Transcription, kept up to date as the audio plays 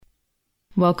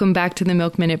Welcome back to the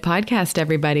Milk Minute Podcast,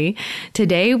 everybody.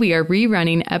 Today, we are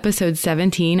rerunning episode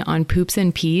 17 on poops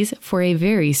and pees for a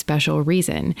very special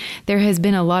reason. There has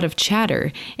been a lot of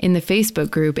chatter in the Facebook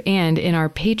group and in our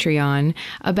Patreon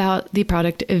about the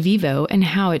product Evivo and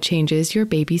how it changes your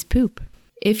baby's poop.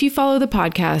 If you follow the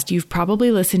podcast, you've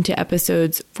probably listened to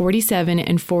episodes 47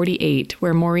 and 48,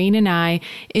 where Maureen and I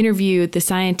interviewed the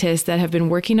scientists that have been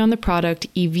working on the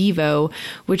product Evivo,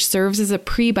 which serves as a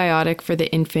prebiotic for the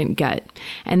infant gut.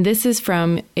 And this is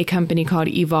from a company called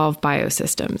Evolve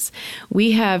Biosystems.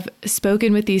 We have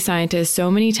spoken with these scientists so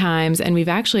many times, and we've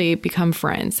actually become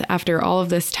friends after all of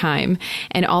this time,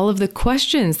 and all of the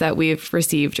questions that we've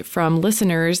received from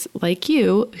listeners like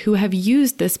you who have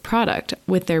used this product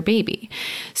with their baby.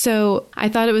 So I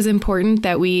thought it was important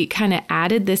that we kind of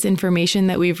added this information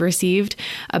that we've received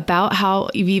about how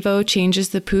Evivo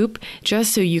changes the poop,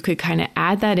 just so you could kind of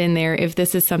add that in there if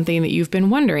this is something that you've been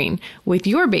wondering with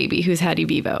your baby who's had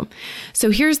Evivo.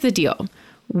 So here's the deal.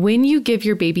 When you give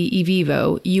your baby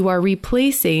Evivo, you are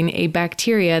replacing a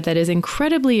bacteria that is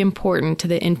incredibly important to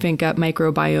the infant gut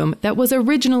microbiome that was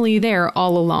originally there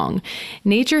all along.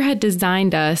 Nature had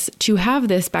designed us to have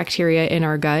this bacteria in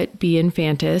our gut, B.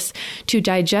 infantis, to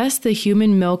digest the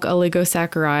human milk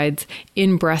oligosaccharides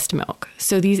in breast milk.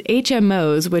 So these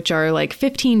HMOs, which are like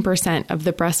 15% of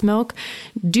the breast milk,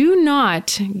 do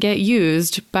not get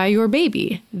used by your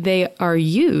baby. They are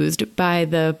used by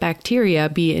the bacteria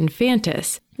B.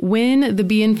 infantis. When the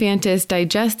B. infantis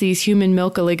digests these human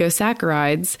milk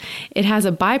oligosaccharides, it has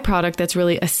a byproduct that's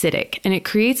really acidic, and it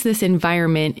creates this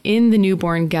environment in the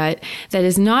newborn gut that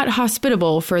is not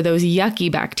hospitable for those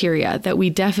yucky bacteria that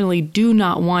we definitely do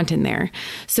not want in there.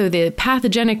 So the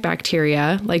pathogenic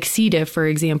bacteria, like C. diff, for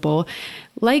example,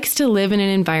 likes to live in an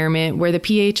environment where the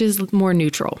pH is more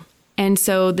neutral. And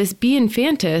so this B.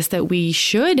 infantis that we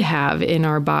should have in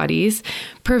our bodies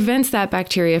prevents that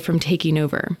bacteria from taking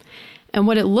over. And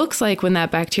what it looks like when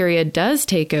that bacteria does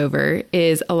take over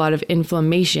is a lot of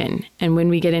inflammation. And when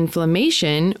we get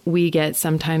inflammation, we get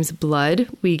sometimes blood,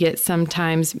 we get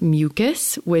sometimes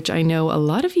mucus, which I know a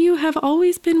lot of you have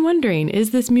always been wondering,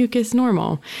 is this mucus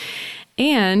normal?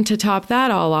 And to top that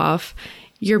all off,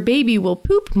 your baby will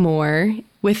poop more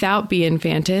without B.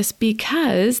 infantis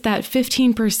because that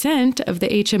 15% of the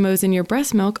HMOs in your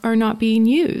breast milk are not being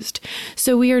used.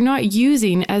 So we are not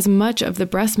using as much of the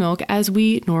breast milk as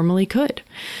we normally could.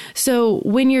 So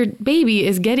when your baby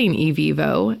is getting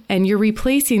Evivo and you're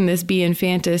replacing this B.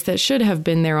 infantis that should have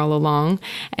been there all along,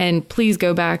 and please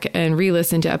go back and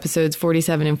re-listen to episodes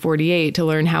 47 and 48 to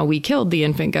learn how we killed the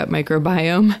infant gut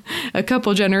microbiome a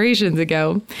couple generations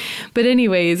ago. But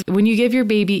anyways, when you give your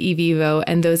baby Evivo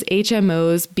and those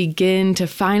HMOs begin to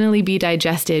finally be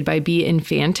digested by B.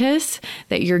 infantis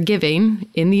that you're giving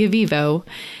in the Evivo,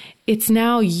 it's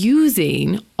now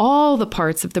using all the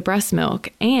parts of the breast milk,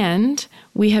 and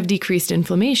we have decreased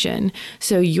inflammation.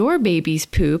 So your baby's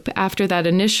poop, after that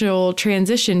initial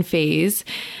transition phase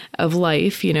of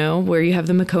life, where you have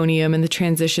the meconium and the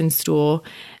transition stool,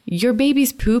 your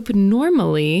baby's poop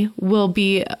normally will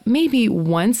be maybe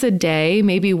once a day,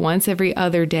 maybe once every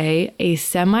other day, a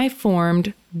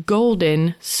semi-formed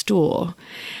golden stool.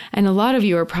 And a lot of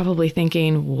you are probably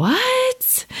thinking,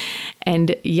 what?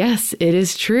 And yes, it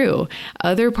is true.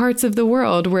 Other parts of the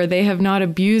world where they have not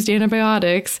abused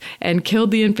antibiotics and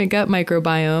killed the infant gut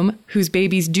microbiome, whose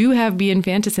babies do have B.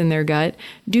 infantis in their gut,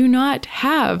 do not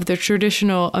have the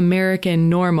traditional American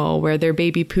normal where their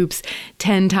baby poops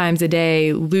 10 times a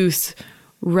day, loose,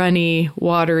 runny,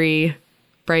 watery,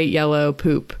 bright yellow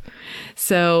poop.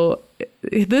 So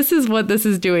this is what this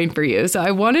is doing for you. So I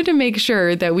wanted to make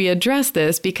sure that we address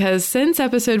this because since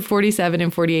episode 47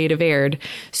 and 48 have aired,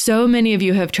 so many of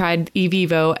you have tried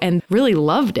Evivo and really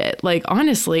loved it. Like,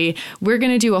 honestly, we're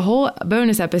going to do a whole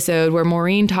bonus episode where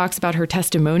Maureen talks about her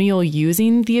testimonial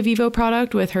using the Evivo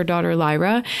product with her daughter,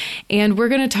 Lyra. And we're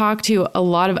going to talk to a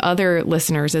lot of other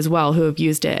listeners as well who have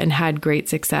used it and had great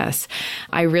success.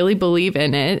 I really believe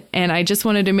in it. And I just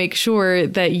wanted to make sure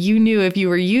that you knew if you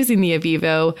were using the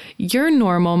Evivo, your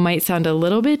normal might sound a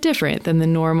little bit different than the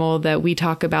normal that we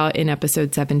talk about in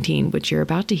episode 17, which you're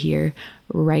about to hear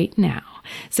right now.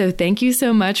 So thank you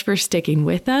so much for sticking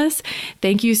with us.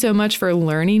 Thank you so much for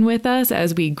learning with us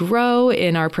as we grow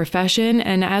in our profession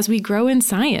and as we grow in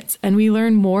science, and we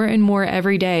learn more and more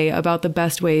every day about the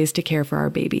best ways to care for our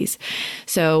babies.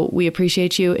 So we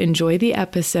appreciate you. Enjoy the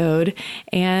episode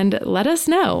and let us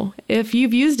know if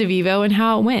you've used Evivo and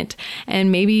how it went.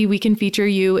 And maybe we can feature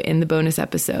you in the bonus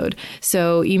episode.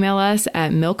 So email us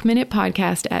at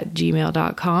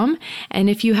milkminutepodcast@gmail.com. And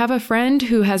if you have a friend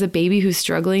who has a baby who's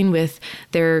struggling with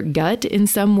their gut in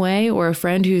some way, or a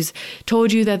friend who's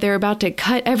told you that they're about to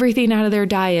cut everything out of their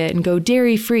diet and go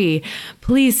dairy-free,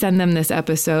 please send them this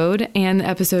episode and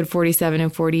episode 47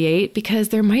 and 48, because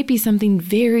there might be something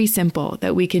very simple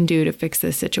that we can do to fix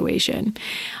this situation.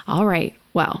 All right.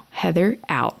 Well, Heather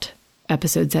out.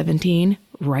 Episode 17,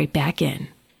 right back in.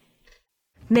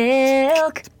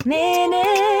 Milk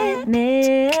Minute,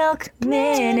 Milk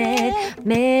Minute,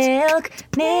 Milk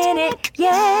Minute,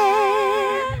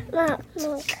 yeah!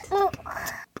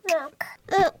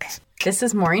 Milk. This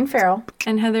is Maureen Farrell.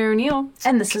 And Heather O'Neill.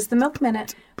 And this is the Milk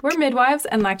Minute. We're midwives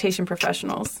and lactation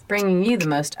professionals, bringing you the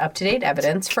most up-to-date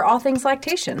evidence for all things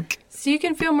lactation, so you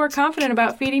can feel more confident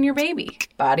about feeding your baby,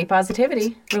 body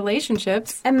positivity,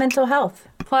 relationships, and mental health.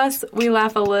 Plus, we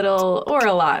laugh a little or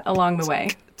a lot along the way.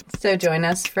 So join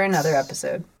us for another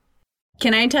episode.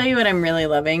 Can I tell you what I'm really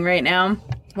loving right now?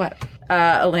 What?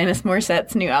 Alanis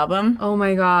Morissette's new album. Oh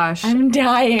my gosh. I'm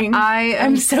dying.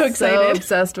 I'm so excited. So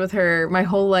obsessed with her my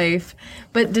whole life.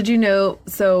 But did you know,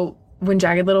 so when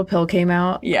Jagged Little Pill came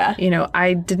out, yeah, you know,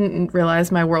 I didn't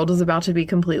realize my world was about to be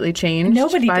completely changed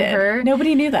by her.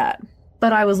 Nobody knew that.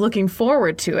 But I was looking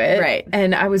forward to it. Right.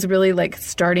 And I was really like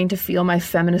starting to feel my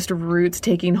feminist roots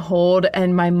taking hold.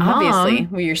 And my mom. Obviously.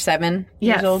 Well, you're 7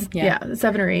 years old? Yeah,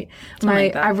 7 or 8.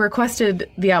 I requested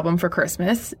the album for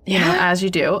Christmas, you know, as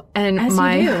you do. And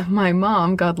my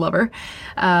mom, God love her,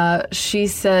 she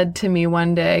said to me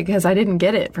one day, because I didn't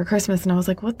get it for Christmas, and I was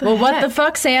like, what the heck? What the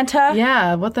fuck, Santa?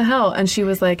 Yeah, what the hell? And she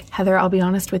was like, Heather, I'll be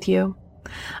honest with you.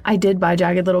 I did buy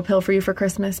Jagged Little Pill for you for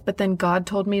Christmas, but then God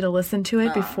told me to listen to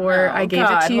it before I gave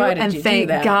it to you. And thank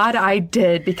God I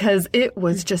did, because it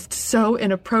was just so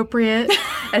inappropriate.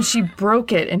 And she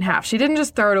broke it in half. She didn't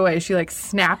just throw it away. She like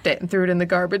snapped it and threw it in the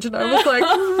garbage. And I was like,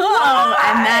 oh,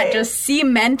 and that just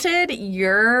cemented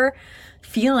your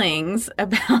feelings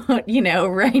about, you know,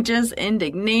 righteous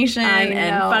indignation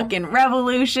and fucking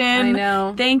revolution. I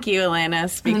know. Thank you,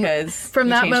 Alanis, because from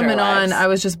that moment on, I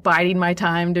was just biding my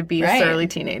time to be a surly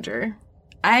teenager.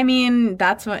 I mean,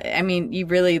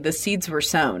 the seeds were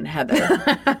sown,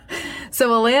 Heather. So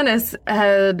Alanis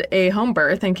had a home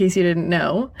birth, in case you didn't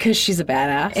know. Because she's a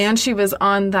badass. And she was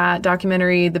on that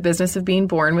documentary, The Business of Being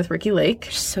Born, with Ricki Lake.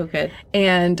 She's so good.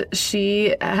 And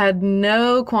she had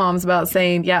no qualms about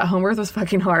saying, yeah, home birth was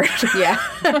fucking hard. Yeah.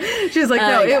 She was like,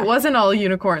 no, it wasn't all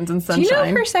unicorns and sunshine. Do you know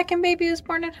if her second baby was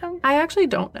born at home? I actually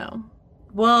don't know.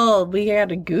 Well, we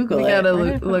gotta Google it. We gotta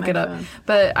look it up.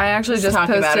 But I actually just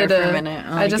posted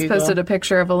posted a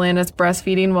picture of Alanis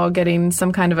breastfeeding while getting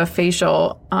some kind of a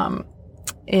facial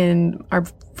in our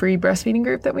free breastfeeding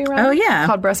group that we run. Oh, yeah.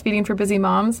 Called Breastfeeding for Busy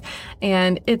Moms.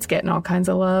 And it's getting all kinds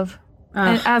of love.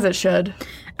 And as it should.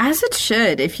 As it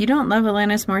should. If you don't love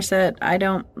Alanis Morissette, I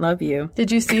don't love you.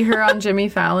 Did you see her on Jimmy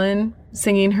Fallon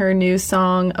singing her new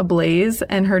song, Ablaze?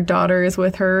 And her daughter is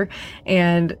with her.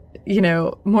 And, you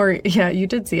know, you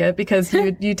did see it, because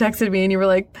you texted me and you were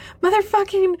like,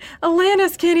 motherfucking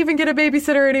Alanis can't even get a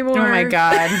babysitter anymore. Oh, my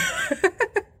God.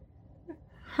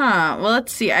 Huh. Well,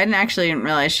 let's see. I didn't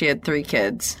realize she had 3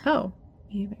 kids. Oh,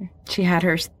 either. She had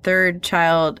her 3rd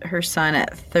child, her son,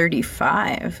 at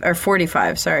 35. Or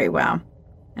 45, sorry. Wow.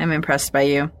 I'm impressed by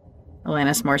you,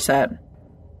 Alanis Morissette.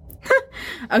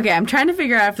 Okay, I'm trying to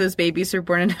figure out if those babies were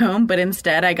born at home, but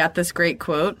instead I got this great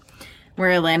quote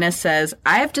where Alanis says,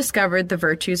 I have discovered the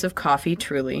virtues of coffee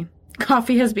truly.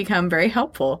 Coffee has become very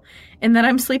helpful in that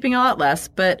I'm sleeping a lot less,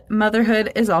 but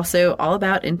motherhood is also all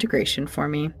about integration for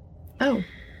me. Oh,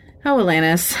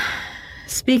 Alanis,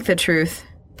 speak the truth.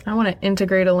 I want to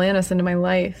integrate Alanis into my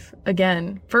life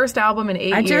again. First album in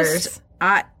 8 years.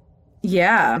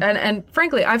 Yeah. And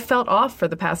frankly, I've felt off for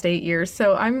the past 8 years,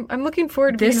 so I'm looking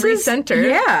forward to being recentered.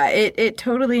 Yeah, it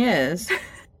totally is.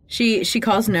 She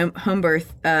calls home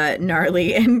birth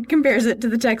gnarly and compares it to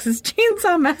the Texas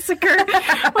Chainsaw Massacre,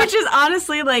 which is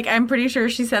honestly, like, I'm pretty sure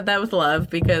she said that with love,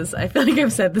 because I feel like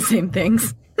I've said the same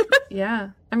things. Yeah.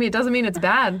 I mean, it doesn't mean it's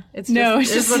bad. It's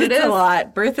just what it is. It's a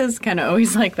lot. Birth is kind of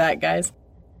always like that, guys.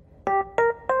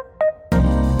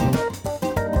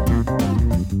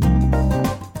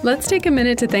 Let's take a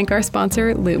minute to thank our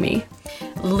sponsor, Lume.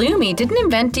 Lume didn't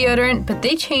invent deodorant, but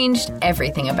they changed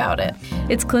everything about it.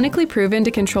 It's clinically proven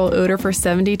to control odor for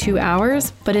 72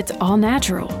 hours, but it's all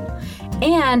natural.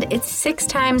 And it's 6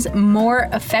 times more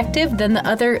effective than the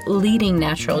other leading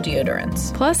natural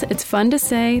deodorants. Plus, it's fun to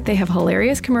say, they have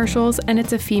hilarious commercials, and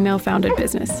it's a female-founded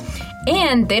business.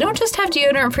 And they don't just have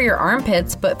deodorant for your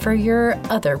armpits, but for your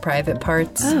other private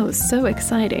parts. Oh, so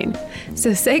exciting.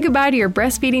 So say goodbye to your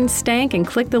breastfeeding stank and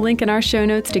click the link in our show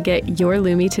notes to get your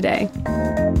Lume today.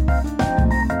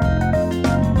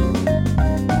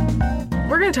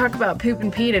 We're going going to talk about poop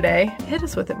and pee today. Hit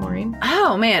us with it, Maureen.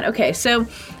 Oh, man. Okay. So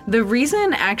the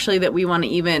reason actually that we want to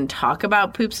even talk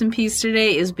about poops and pees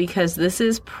today is because this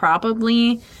is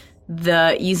probably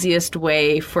the easiest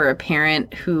way for a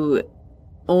parent who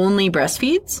only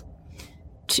breastfeeds,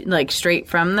 like straight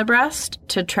from the breast,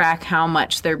 to track how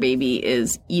much their baby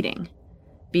is eating.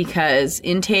 Because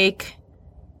intake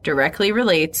directly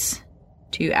relates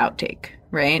to outtake,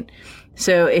 right?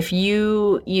 So if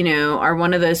you are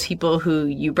one of those people who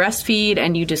you breastfeed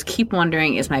and you just keep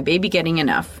wondering, is my baby getting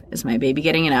enough? Is my baby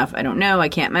getting enough? I don't know. I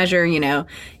can't measure, you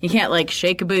can't like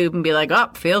shake a boob and be like, oh,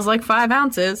 feels like 5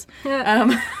 ounces.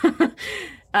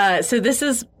 So this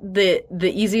is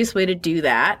the easiest way to do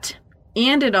that.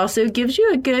 And it also gives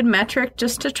you a good metric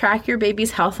just to track your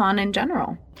baby's health on in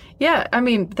general. Yeah, I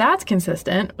mean, that's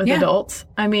consistent with adults.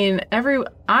 I mean,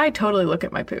 I totally look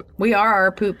at my poop. We are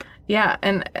our poop. Yeah,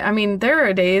 and I mean, there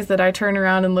are days that I turn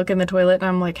around and look in the toilet and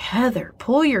I'm like, Heather,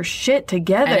 pull your shit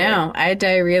together. I know. I had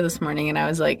diarrhea this morning and I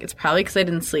was like, it's probably because I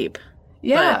didn't sleep.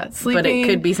 Yeah, sleeping. But it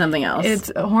could be something else.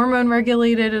 It's hormone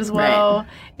regulated as well. Right.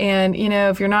 And,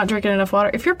 if you're not drinking enough water,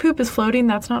 if your poop is floating,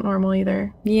 that's not normal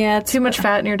either. Yeah. Too much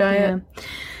fat in your diet. Yeah.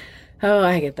 Oh,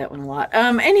 I get that one a lot.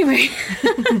 Anyway,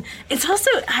 it's also,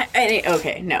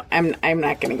 okay, no, I'm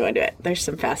not going to go into it. There's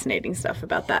some fascinating stuff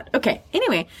about that. Okay,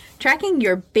 anyway, tracking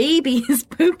your baby's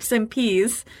poops and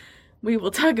pees. We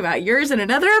will talk about yours in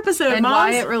another episode, and Moms.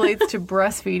 why it relates to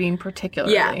breastfeeding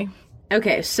particularly. Yeah.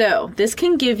 Okay, so this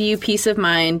can give you peace of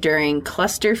mind during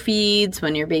cluster feeds,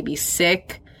 when your baby's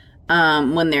sick,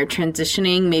 when they're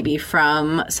transitioning maybe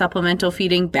from supplemental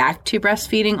feeding back to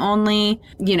breastfeeding only.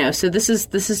 So this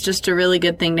is just a really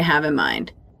good thing to have in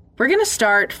mind. We're going to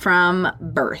start from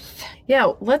birth.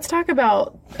 Yeah, let's talk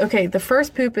about, the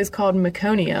first poop is called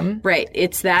meconium. Right.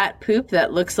 It's that poop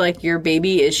that looks like your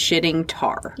baby is shitting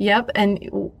tar. Yep,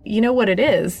 and you know what it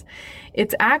is?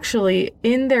 It's actually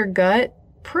in their gut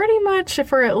pretty much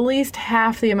for at least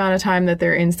half the amount of time that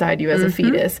they're inside you as a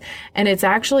fetus. And it's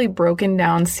actually broken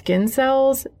down skin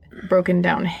cells, broken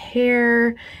down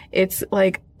hair. It's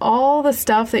like all the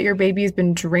stuff that your baby's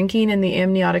been drinking in the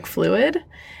amniotic fluid.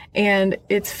 And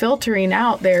it's filtering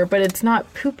out there, but it's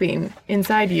not pooping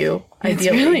inside you,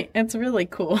 ideally. It's really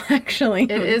cool, actually.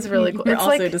 It is really cool. It's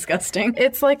also disgusting.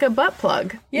 It's like a butt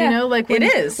plug. Yeah, it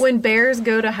is. When bears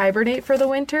go to hibernate for the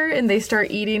winter and they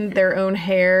start eating their own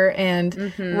hair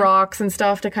and rocks and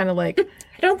stuff to kind of like...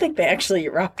 I don't think they actually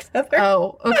eat rocks, Heather.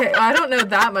 Oh, okay. I don't know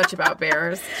that much about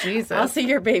bears. Jesus. Also,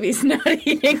 your baby's not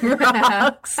eating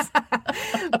rocks.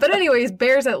 But anyways,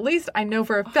 bears, at least I know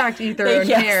for a fact, eat their own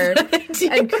hair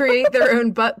and create their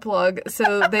own butt plug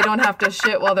so they don't have to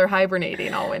shit while they're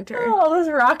hibernating all winter. Oh, all those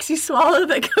rocks you swallow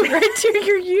that go right to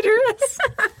your uterus.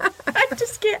 I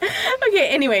just can't. Okay,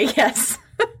 anyway, yes.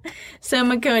 So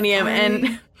meconium,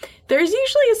 and there's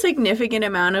usually a significant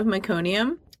amount of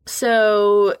meconium.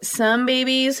 So some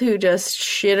babies who just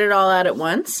shit it all out at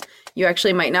once, you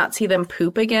actually might not see them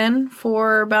poop again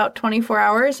for about 24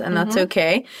 hours, and that's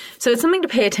okay. So it's something to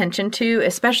pay attention to,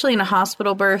 especially in a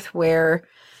hospital birth where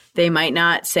they might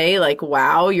not say, like,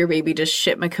 wow, your baby just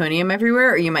shit meconium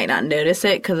everywhere, or you might not notice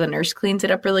it because the nurse cleans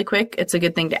it up really quick. It's a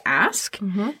good thing to ask.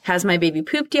 Has my baby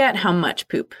pooped yet? How much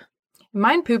poop?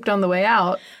 Mine pooped on the way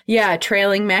out. Yeah,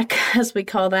 trailing mech, as we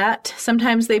call that.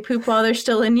 Sometimes they poop while they're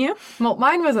still in you. Well,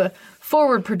 mine was a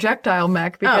forward projectile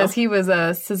mech because he was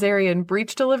a cesarean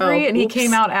breech delivery and he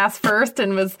came out ass first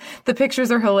and the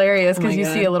pictures are hilarious because you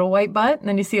see a little white butt and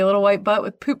then you see a little white butt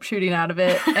with poop shooting out of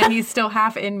it and he's still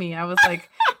half in me. I was like,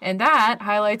 and that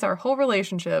highlights our whole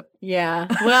relationship. Yeah.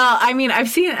 Well,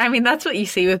 that's what you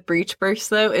see with breech bursts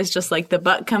though, is just like the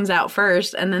butt comes out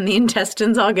first and then the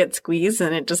intestines all get squeezed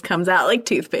and it just comes out like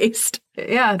toothpaste.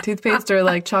 Yeah, toothpaste or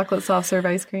like chocolate soft serve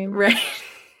ice cream. Right.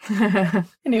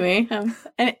 Anyway,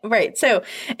 right. So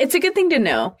it's a good thing to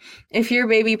know if your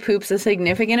baby poops a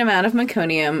significant amount of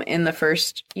meconium in the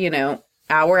first,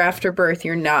 hour after birth,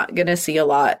 you're not going to see a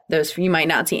lot. You might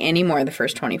not see any more the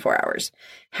first 24 hours.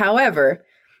 However,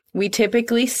 we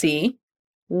typically see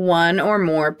one or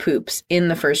more poops in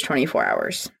the first 24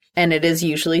 hours, and it is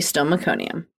usually still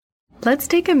meconium. Let's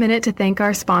take a minute to thank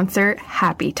our sponsor,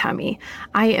 Happy Tummy.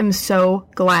 I am so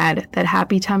glad that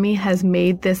Happy Tummy has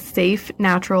made this safe,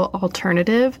 natural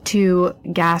alternative to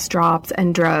gas drops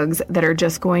and drugs that are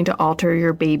just going to alter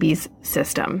your baby's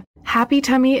system. Happy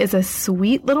Tummy is a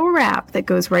sweet little wrap that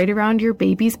goes right around your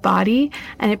baby's body,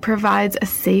 and it provides a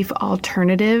safe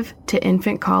alternative to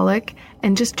infant colic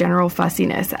and just general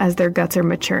fussiness as their guts are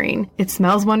maturing. It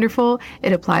smells wonderful.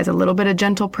 It applies a little bit of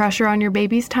gentle pressure on your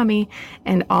baby's tummy,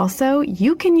 and also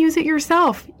you can use it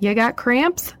yourself. You got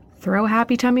cramps? throw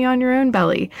Happy Tummy on your own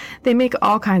belly. They make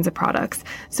all kinds of products.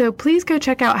 So please go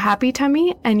check out Happy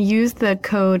Tummy and use the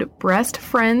code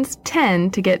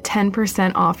BreastFriends10 to get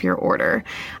 10% off your order.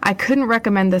 I couldn't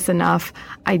recommend this enough.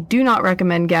 I do not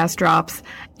recommend gas drops.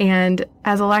 And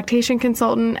as a lactation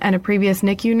consultant and a previous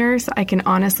NICU nurse, I can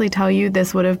honestly tell you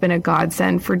this would have been a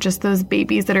godsend for just those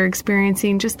babies that are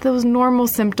experiencing just those normal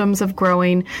symptoms of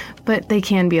growing, but they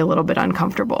can be a little bit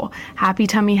uncomfortable. Happy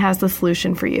Tummy has the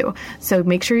solution for you. So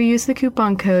make sure you use the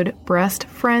coupon code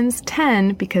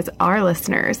BreastFriends10 because our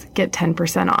listeners get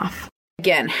 10% off.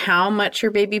 Again, how much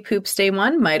your baby poops day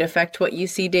 1 might affect what you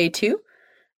see day 2.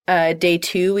 Day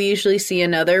 2, we usually see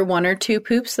another 1 or 2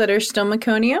 poops that are still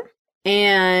meconium.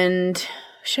 And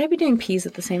should I be doing peas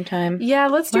at the same time? Yeah,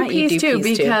 let's do peas too,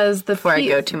 because before I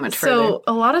go too much further. So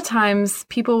a lot of times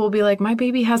people will be like, my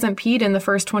baby hasn't peed in the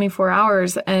first 24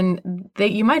 hours, and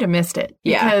you might have missed it.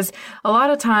 Yeah. Because a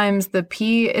lot of times the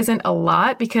pee isn't a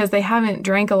lot because they haven't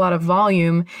drank a lot of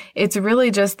volume. It's really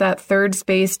just that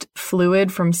third-spaced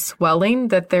fluid from swelling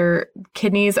that their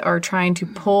kidneys are trying to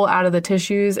pull out of the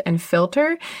tissues and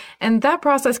filter. And that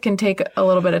process can take a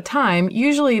little bit of time.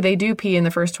 Usually they do pee in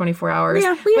the first 24 hours.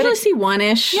 Yeah, we usually see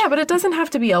 1-ish. Yeah, but it doesn't have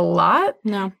to be a lot.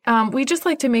 No. We just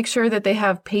like to make sure that they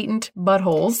have patent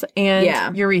buttholes and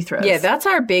urethras. Yeah, that's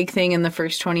our big thing in the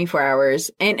first 24 hours.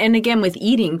 And again, with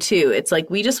eating too, it's like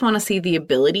we just want to see the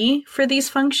ability for these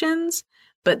functions,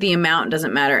 but the amount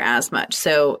doesn't matter as much.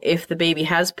 So if the baby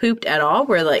has pooped at all,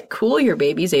 we're like, cool, your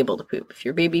baby's able to poop. If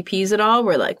your baby pees at all,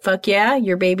 we're like, fuck yeah,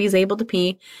 your baby's able to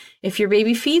pee. If your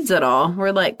baby feeds at all,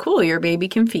 we're like, cool, your baby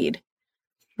can feed.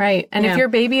 Right. And if your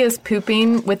baby is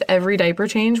pooping with every diaper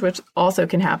change, which also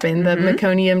can happen, the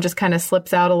meconium just kind of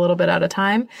slips out a little bit at a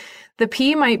time. The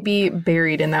pee might be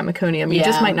buried in that meconium. You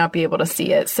just might not be able to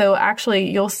see it. So actually,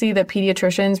 you'll see that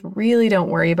pediatricians really don't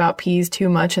worry about pees too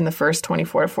much in the first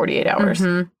 24 to 48 hours.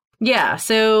 Mm-hmm. Yeah.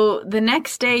 So the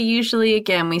next day, usually,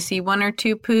 again, we see 1 or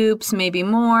 2 poops, maybe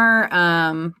more.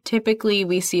 Typically,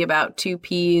 we see about 2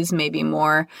 pees, maybe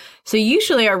more. So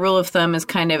usually our rule of thumb is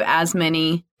kind of as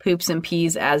many poops and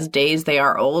pees as days they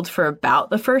are old for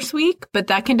about the first week, but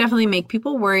that can definitely make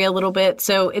people worry a little bit.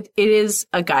 So it is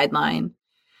a guideline.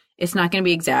 It's not going to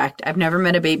be exact. I've never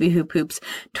met a baby who poops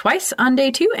twice on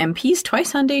day 2 and pees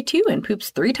twice on day 2 and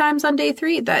poops 3 times on day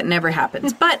 3. That never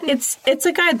happens, but it's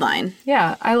a guideline.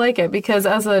 Yeah, I like it because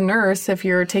as a nurse, if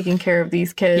you're taking care of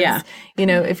these kids, you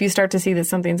know, if you start to see that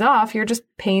something's off, you're just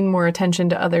paying more attention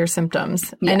to other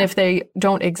symptoms. Yeah. And if they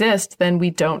don't exist, then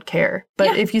we don't care.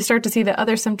 But if you start to see that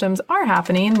other symptoms are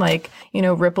happening, like, you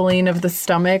know, rippling of the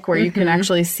stomach where you can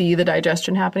actually see the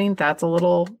digestion happening, that's a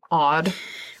little odd.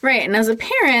 Right. And as a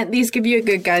parent, these give you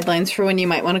good guidelines for when you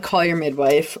might want to call your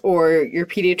midwife or your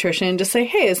pediatrician to say,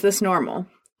 hey, is this normal?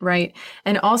 Right.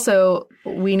 And also,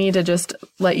 we need to just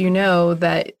let you know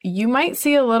that you might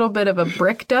see a little bit of a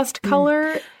brick dust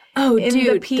color. Oh,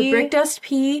 dude, the brick dust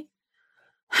pee.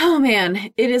 Oh,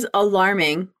 man, it is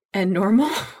alarming and normal.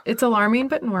 It's alarming,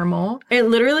 but normal. It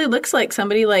literally looks like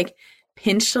somebody like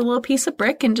pinched a little piece of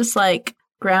brick and just like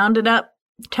ground it up,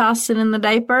 tossed it in the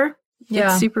diaper.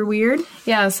 Yeah. It's super weird.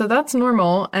 Yeah, so that's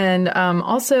normal. And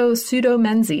also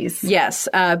pseudomenses. Yes.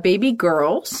 Baby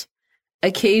girls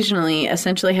occasionally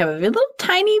essentially have a little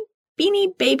tiny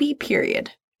beanie baby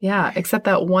period. Yeah, except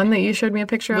that one that you showed me a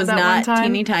picture of that one time. Was not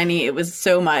teeny tiny. It was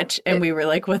so much. And we were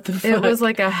like, what the fuck? It was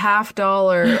like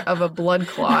 $50 of a blood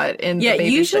clot in the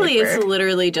baby's usually diaper. It's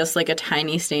literally just like a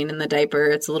tiny stain in the diaper.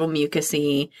 It's a little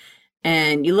mucusy.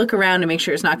 And you look around to make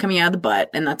sure it's not coming out of the butt.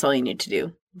 And that's all you need to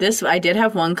do. I did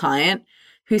have one client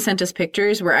who sent us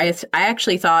pictures where I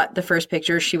actually thought the first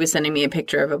picture she was sending me a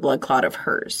picture of a blood clot of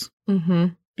hers. Mm-hmm.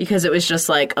 Because it was just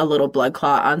like a little blood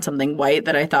clot on something white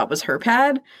that I thought was her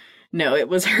pad. No, it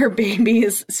was her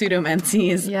baby's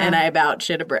pseudomenses, and I about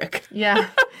shit a brick. Yeah,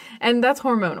 and that's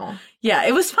hormonal. Yeah,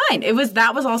 it was fine.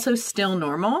 That was also still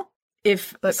normal,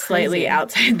 but slightly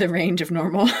outside the range of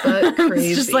normal. But crazy.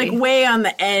 It's just like way on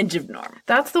the edge of normal.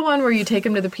 That's the one where you take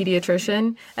him to the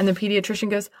pediatrician, and the pediatrician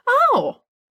goes, oh,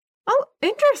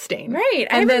 interesting. Right.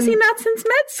 I haven't seen that since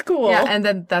med school. Yeah, and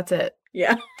then that's it.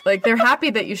 Yeah. Like, they're happy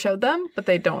that you showed them, but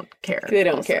they don't care. They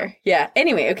don't care. Yeah.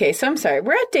 Anyway, okay, so I'm sorry.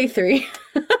 We're at day 3.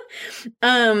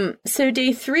 So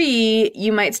day 3,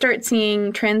 you might start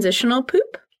seeing transitional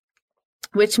poop,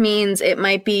 which means it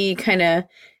might be kind of,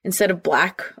 instead of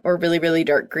black or really, really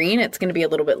dark green, it's going to be a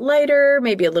little bit lighter,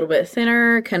 maybe a little bit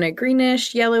thinner, kind of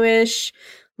greenish, yellowish,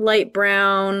 light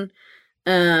brown,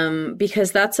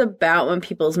 because that's about when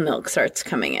people's milk starts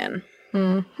coming in.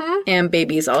 Mm-hmm. And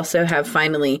babies also have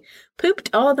finally pooped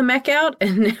all the mech out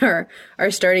and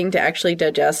are starting to actually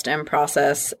digest and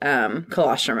process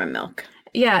colostrum and milk.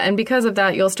 Yeah, and because of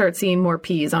that, you'll start seeing more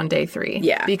pees on day 3.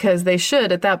 Yeah. Because they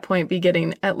should, at that point, be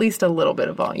getting at least a little bit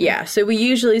of volume. Yeah, so we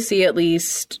usually see at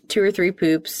least 2 or 3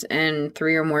 poops and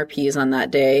 3 or more pees on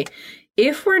that day.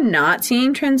 If we're not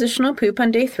seeing transitional poop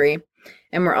on day 3,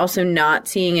 and we're also not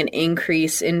seeing an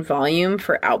increase in volume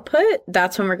for output,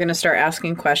 that's when we're going to start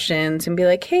asking questions and be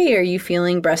like, hey, are you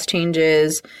feeling breast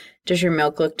changes? Does your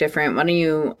milk look different? Why don't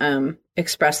you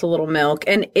express a little milk?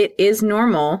 And it is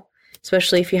normal,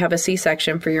 especially if you have a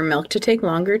C-section, for your milk to take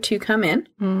longer to come in.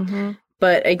 Mm-hmm.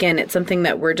 But again, it's something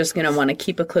that we're just going to want to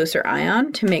keep a closer eye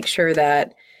on to make sure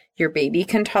that your baby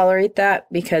can tolerate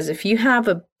that. Because if you have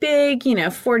a big,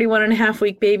 41 and a half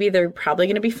week baby, they're probably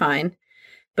going to be fine.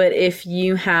 But if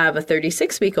you have a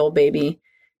 36-week-old baby,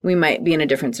 we might be in a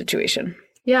different situation.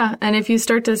 Yeah, and if you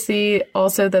start to see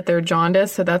also that they're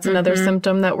jaundiced, so that's another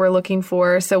symptom that we're looking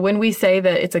for. So when we say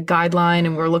that it's a guideline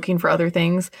and we're looking for other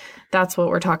things, that's what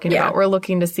we're talking about. We're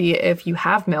looking to see if you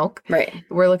have milk. Right.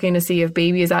 We're looking to see if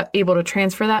baby is able to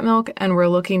transfer that milk, and we're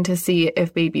looking to see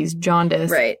if baby's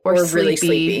jaundiced or really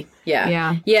sleepy.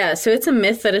 Yeah. So it's a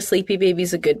myth that a sleepy baby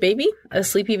is a good baby. A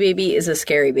sleepy baby is a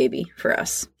scary baby for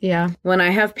us. Yeah. When I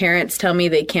have parents tell me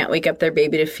they can't wake up their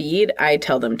baby to feed, I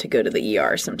tell them to go to the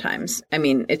ER sometimes. I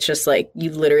mean, it's just like,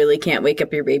 you literally can't wake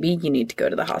up your baby. You need to go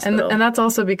to the hospital. And that's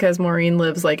also because Maureen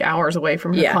lives like hours away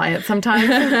from her client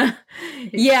sometimes.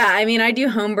 Yeah. I mean, I do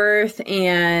home birth,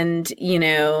 and,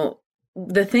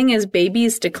 the thing is,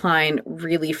 babies decline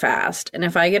really fast. And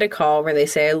if I get a call where they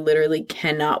say I literally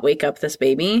cannot wake up this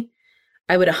baby,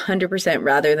 I would 100%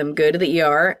 rather them go to the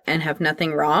ER and have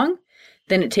nothing wrong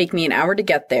than it take me an hour to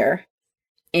get there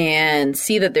and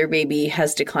see that their baby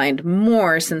has declined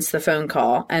more since the phone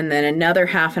call, and then another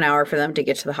half an hour for them to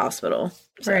get to the hospital.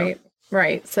 So.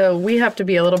 Right. So we have to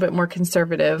be a little bit more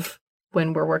conservative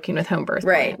when we're working with home birth.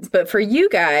 Right. Plans. But for you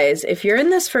guys, if you're in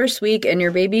this first week and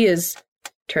your baby is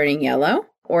turning yellow,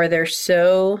 or they're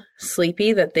so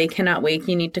sleepy that they cannot wake,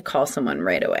 you need to call someone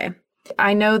right away.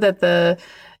 I know that the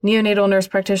neonatal nurse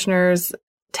practitioners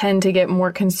tend to get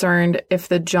more concerned if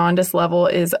the jaundice level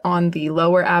is on the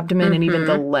lower abdomen and even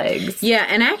the legs. Yeah,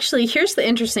 and actually, here's the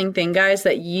interesting thing, guys,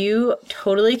 that you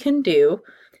totally can do.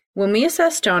 When we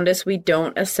assess jaundice, we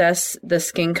don't assess the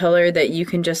skin color that you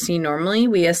can just see normally.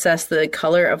 We assess the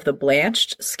color of the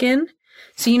blanched skin.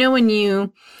 So when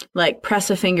you press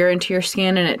a finger into your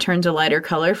skin and it turns a lighter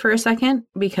color for a second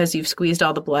because you've squeezed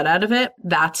all the blood out of it,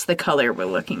 that's the color we're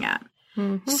looking at.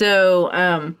 Mm-hmm.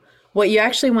 So what you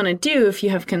actually want to do if you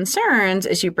have concerns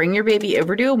is you bring your baby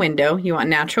over to a window. You want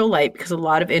natural light because a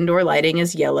lot of indoor lighting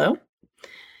is yellow.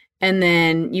 And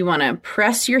then you want to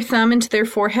press your thumb into their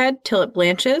forehead till it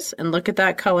blanches and look at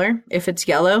that color. If it's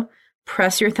yellow,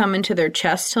 press your thumb into their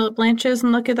chest till it blanches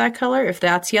and look at that color. If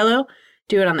that's yellow,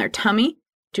 do it on their tummy,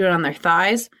 do it on their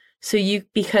thighs.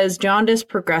 Because jaundice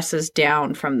progresses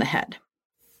down from the head.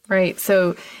 Right.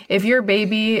 So if your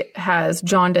baby has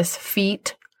jaundice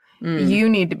feet, you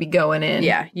need to be going in.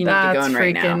 Yeah, you need to go in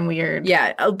right now. That's freaking weird.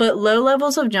 Yeah, but low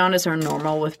levels of jaundice are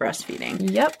normal with breastfeeding.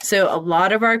 Yep. So a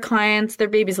lot of our clients, their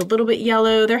baby's a little bit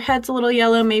yellow, their head's a little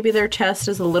yellow, maybe their chest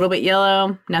is a little bit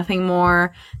yellow, nothing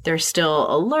more. They're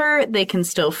still alert, they can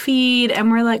still feed, and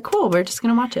we're like, cool, we're just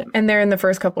going to watch it. And they're in the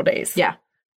first couple days. Yeah.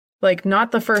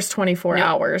 Not the first 24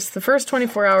 hours. The first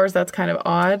 24 hours, that's kind of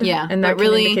odd. Yeah. And that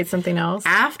really indicates something else.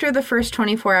 After the first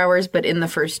 24 hours, but in the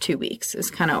first 2 weeks is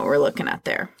kind of what we're looking at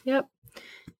there. Yep.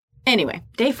 Anyway,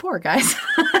 day 4, guys.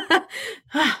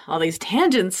 All these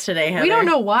tangents today, Heather. We don't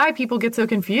know why people get so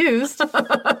confused.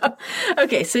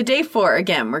 Okay, so day 4,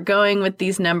 again, we're going with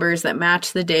these numbers that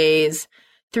match the days.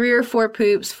 3 or 4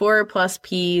 poops, 4 or plus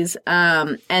pees.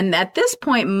 And at this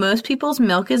point, most people's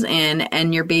milk is in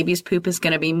and your baby's poop is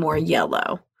going to be more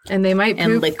yellow. And they might poop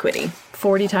and liquidy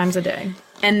 40 times a day.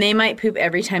 And they might poop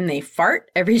every time they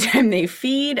fart, every time they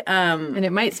feed. And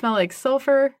it might smell like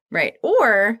sulfur. Right.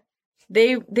 Or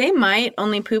they might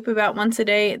only poop about once a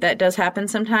day. That does happen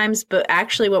sometimes. But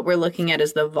actually what we're looking at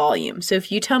is the volume. So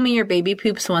if you tell me your baby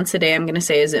poops once a day, I'm going to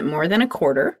say, is it more than a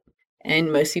quarter?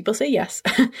 And most people say yes.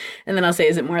 And then I'll say,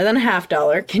 is it more than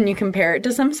 $50? Can you compare it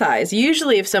to some size?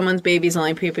 Usually if someone's baby's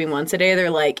only pooping once a day, they're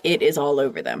like, it is all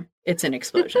over them. It's an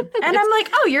explosion. And I'm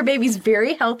like, oh, your baby's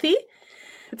very healthy.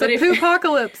 It's a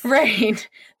poopocalypse. Right.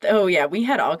 Oh, yeah. We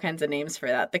had all kinds of names for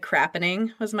that. The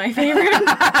crappening was my favorite.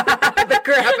 The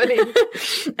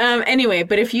crappening. Anyway,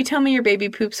 but if you tell me your baby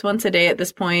poops once a day at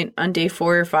this point on day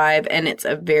 4 or 5, and it's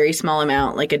a very small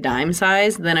amount, like a dime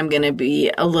size, then I'm going to be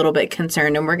a little bit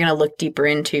concerned, and we're going to look deeper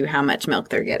into how much milk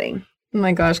they're getting. Oh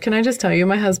my gosh, can I just tell you,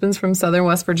 my husband's from Southern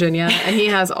West Virginia, and he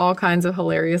has all kinds of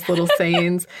hilarious little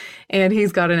sayings, and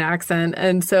he's got an accent.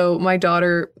 And so my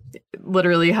daughter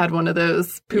literally had one of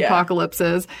those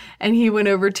poopocalypses. And he went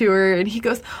over to her and he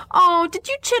goes, "Oh, did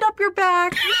you chit up your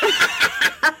back?"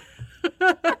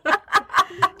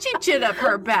 She chit up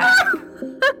her back.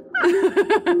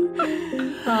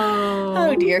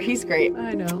 Oh dear, he's great.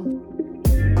 I know.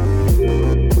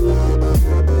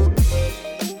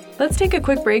 Let's take a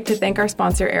quick break to thank our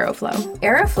sponsor, Aeroflow.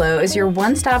 Aeroflow is your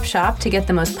one-stop shop to get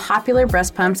the most popular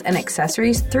breast pumps and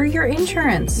accessories through your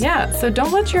insurance. Yeah, so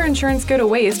don't let your insurance go to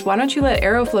waste. Why don't you let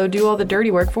Aeroflow do all the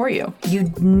dirty work for you?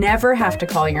 You never have to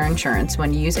call your insurance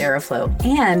when you use Aeroflow,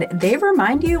 and they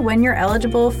remind you when you're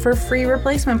eligible for free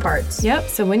replacement parts. Yep,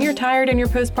 so when you're tired in your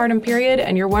postpartum period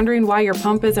and you're wondering why your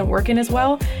pump isn't working as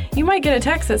well, you might get a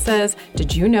text that says,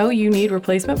 "Did you know you need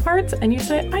replacement parts?" And you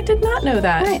say, "I did not know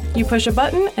that." Right. You push a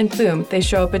button and boom, they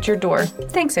show up at your door.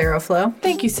 Thanks, Aeroflow.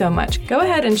 Thank you so much. Go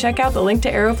ahead and check out the link to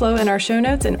Aeroflow in our show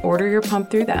notes and order your pump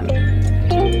through them.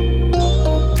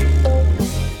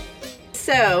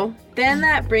 So then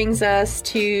that brings us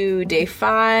to day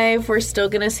 5. We're still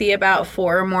going to see about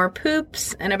 4 more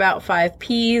poops and about 5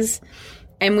 pees.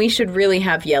 And we should really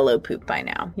have yellow poop by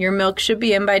now. Your milk should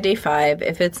be in by day 5.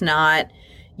 If it's not,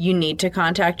 you need to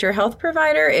contact your health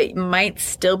provider. It might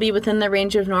still be within the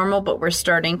range of normal, but we're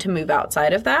starting to move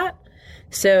outside of that.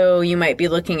 So you might be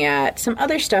looking at some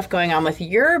other stuff going on with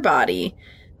your body.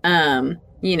 Some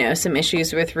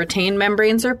issues with retained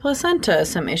membranes or placenta,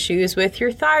 some issues with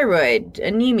your thyroid,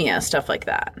 anemia, stuff like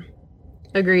that.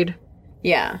 Agreed.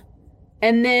 Yeah.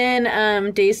 And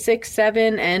then days 6,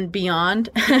 7, and beyond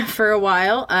for a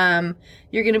while,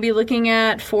 you're going to be looking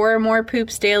at 4 or more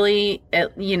poops daily.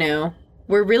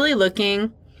 We're really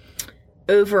looking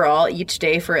overall each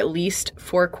day for at least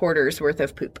 4 quarters worth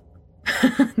of poop.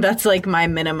 That's like my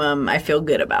minimum. I feel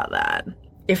good about that.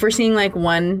 If we're seeing like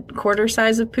 1 quarter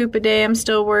size of poop a day, I'm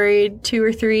still worried. 2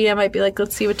 or 3, I might be like,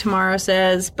 let's see what tomorrow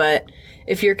says. But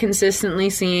if you're consistently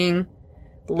seeing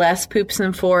less poops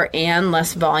than 4 and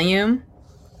less volume,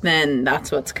 then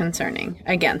that's what's concerning.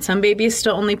 Again, some babies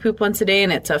still only poop once a day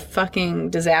and it's a fucking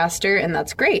disaster, and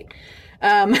that's great.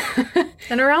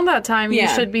 And around that time, you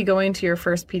should be going to your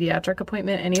first pediatric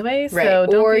appointment anyway. Right. So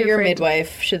don't or be your afraid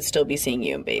midwife should still be seeing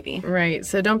you and baby. Right.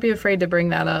 So don't be afraid to bring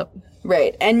that up.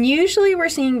 Right. And usually we're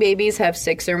seeing babies have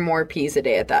 6 or more pees a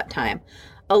day at that time.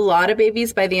 A lot of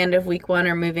babies by the end of week 1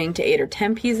 are moving to 8 or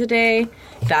 10 pees a day.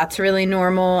 That's really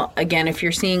normal. Again, if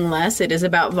you're seeing less, it is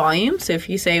about volume. So if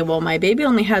you say, well, my baby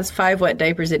only has 5 wet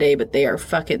diapers a day, but they are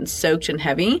fucking soaked and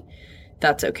heavy,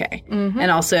 that's okay. Mm-hmm.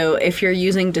 And also, if you're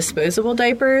using disposable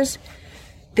diapers,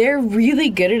 they're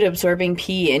really good at absorbing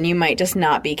pee, and you might just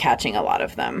not be catching a lot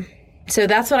of them. So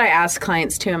that's what I ask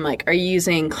clients too. I'm like, are you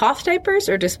using cloth diapers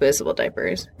or disposable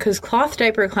diapers? Because cloth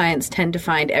diaper clients tend to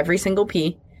find every single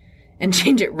pee and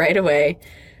change it right away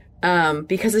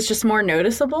because it's just more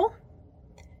noticeable.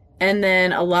 And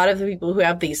then a lot of the people who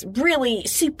have these really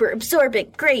super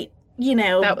absorbent, great,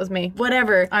 that was me.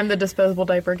 Whatever. I'm the disposable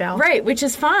diaper gal. Right, which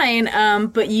is fine,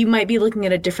 but you might be looking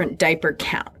at a different diaper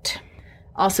count.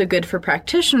 Also good for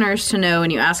practitioners to know when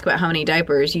you ask about how many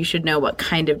diapers, you should know what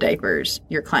kind of diapers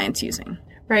your client's using.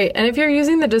 Right. And if you're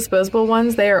using the disposable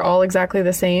ones, they are all exactly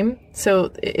the same.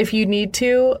 So if you need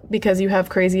to, because you have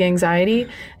crazy anxiety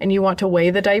and you want to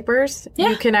weigh the diapers,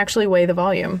 you can actually weigh the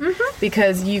volume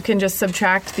because you can just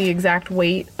subtract the exact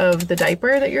weight of the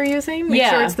diaper that you're using. Make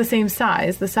sure it's the same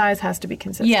size. The size has to be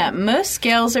consistent. Yeah. Most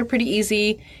scales are pretty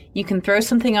easy. You can throw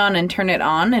something on and turn it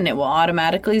on and it will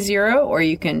automatically zero, or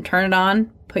you can turn it on,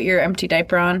 put your empty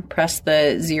diaper on, press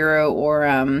the 0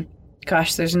 or,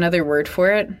 there's another word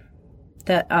for it.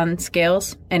 That on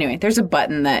scales. Anyway, there's a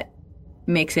button that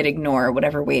makes it ignore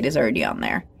whatever weight is already on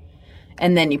there.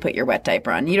 And then you put your wet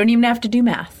diaper on. You don't even have to do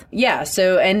math. Yeah,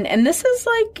 so, and this is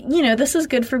like, this is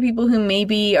good for people who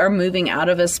maybe are moving out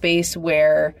of a space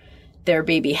where their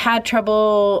baby had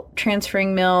trouble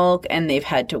transferring milk and they've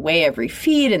had to weigh every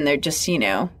feed and they're just,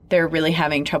 they're really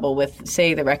having trouble with,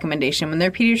 say, the recommendation when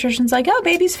their pediatrician's like, oh,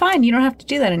 baby's fine. You don't have to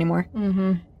do that anymore.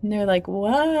 Mm-hmm. And they're like,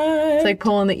 what? It's like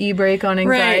pulling the e-brake on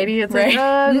anxiety. Right, it's like,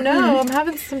 no, I'm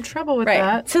having some trouble with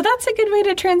that. So that's a good way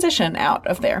to transition out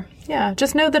of there. Yeah,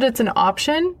 just know that it's an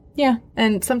option. Yeah.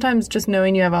 And sometimes just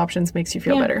knowing you have options makes you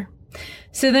feel better.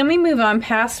 So then we move on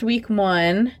past week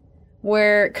 1,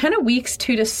 where kind of weeks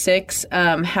 2 to 6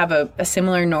 have a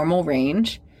similar normal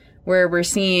range, where we're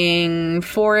seeing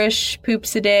 4-ish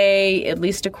poops a day, at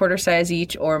least a quarter size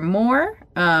each or more.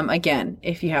 Again,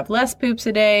 if you have less poops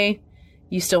a day,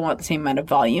 you still want the same amount of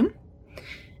volume.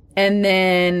 And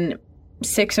then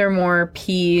 6 or more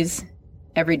pees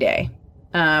every day.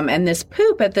 And this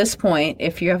poop at this point,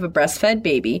 if you have a breastfed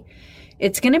baby,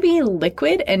 it's going to be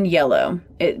liquid and yellow.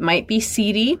 It might be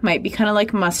seedy, might be kind of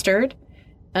like mustard.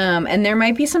 And there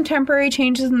might be some temporary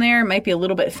changes in there. It might be a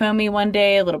little bit foamy one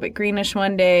day, a little bit greenish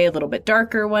one day, a little bit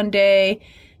darker one day,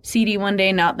 seedy one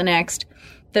day, not the next.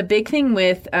 The big thing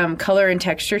with color and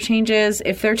texture changes,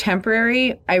 if they're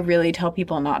temporary, I really tell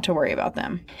people not to worry about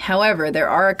them. However, there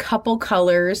are a couple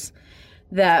colors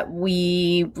that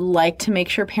we like to make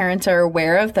sure parents are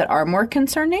aware of that are more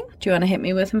concerning. Do you want to hit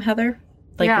me with them, Heather?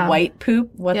 Like white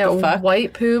poop? What the fuck?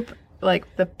 White poop,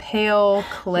 like the pale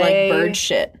clay. Like bird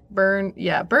shit. Bird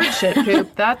shit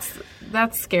poop.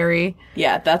 That's scary.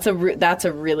 Yeah, that's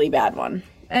a really bad one.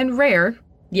 And rare.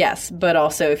 Yes, but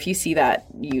also if you see that,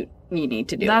 you need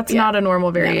to do That's not a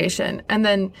normal variation. No. And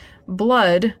then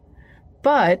blood.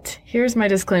 But here's my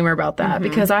disclaimer about that,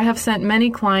 because I have sent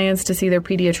many clients to see their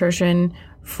pediatrician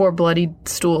for bloody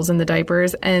stools in the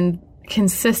diapers, and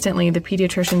consistently the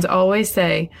pediatricians always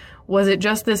say, was it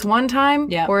just this one time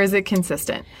or is it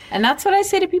consistent? And that's what I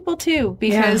say to people too,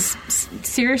 because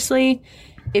seriously,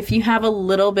 if you have a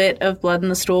little bit of blood in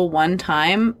the stool one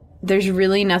time, there's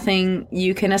really nothing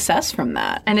you can assess from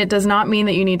that. And it does not mean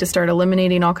that you need to start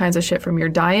eliminating all kinds of shit from your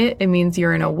diet. It means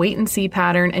you're in a wait and see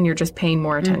pattern and you're just paying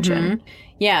more attention.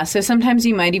 Yeah, so sometimes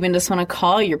you might even just want to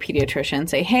call your pediatrician and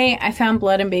say, hey, I found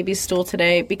blood in baby's stool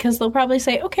today, because they'll probably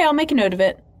say, okay, I'll make a note of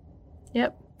it.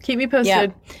 Yep. Keep me posted.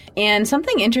 Yep. And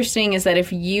something interesting is that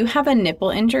if you have a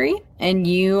nipple injury and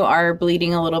you are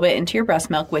bleeding a little bit into your breast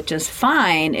milk, which is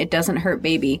fine, it doesn't hurt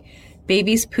baby,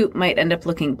 baby's poop might end up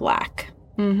looking black.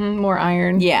 More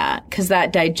iron. Yeah, because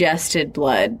that digested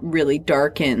blood really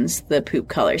darkens the poop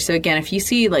color. So again, if you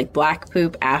see like black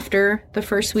poop after the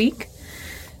first week,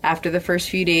 after the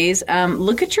first few days,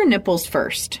 look at your nipples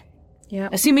first. Yeah.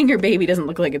 Assuming your baby doesn't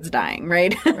look like it's dying,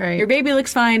 right? Right. Your baby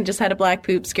looks fine, just had a black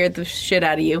poop, scared the shit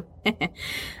out of you.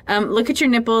 Look at your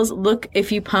nipples. Look,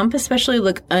 if you pump, especially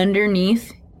look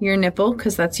underneath your nipple,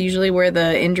 because that's usually where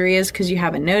the injury is, because you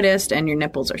haven't noticed and your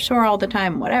nipples are sore all the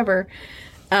time, whatever.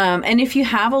 And if you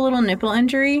have a little nipple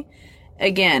injury,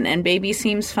 again, and baby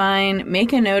seems fine,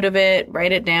 make a note of it,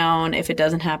 write it down. If it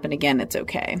doesn't happen again, it's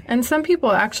okay. And some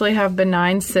people actually have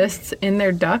benign cysts in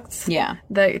their ducts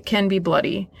that can be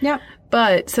bloody. Yep.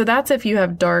 But, so that's if you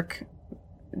have dark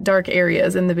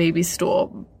areas in the baby's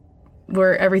stool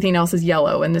where everything else is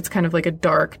yellow and it's kind of like a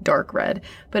dark red.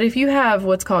 But if you have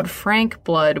what's called frank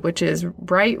blood, which is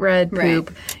bright red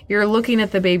poop, you're looking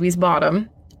at the baby's bottom.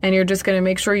 And you're just going to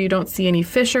make sure you don't see any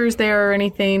fissures there or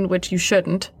anything, which you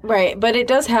shouldn't. Right. But it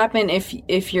does happen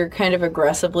if you're kind of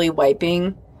aggressively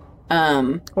wiping.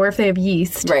 Or if they have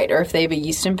yeast. Right. Or if they have a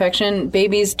yeast infection.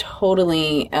 Babies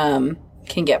totally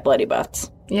can get bloody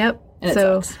butts. Yep.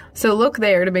 So look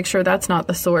there to make sure that's not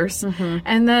the source.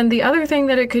 And then the other thing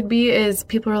that it could be is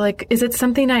people are like, is it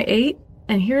something I ate?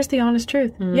 And here's the honest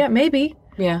truth. Yeah, maybe.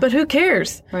 Yeah. But who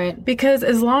cares? Right. Because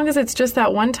as long as it's just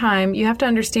that one time, you have to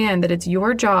understand that it's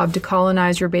your job to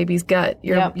colonize your baby's gut.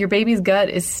 Your baby's gut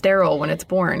is sterile when it's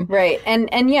born. Right.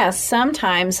 And yes,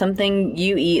 sometimes something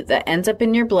you eat that ends up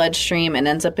in your bloodstream and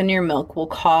ends up in your milk will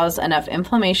cause enough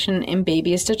inflammation in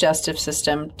baby's digestive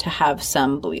system to have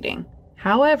some bleeding.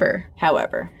 However,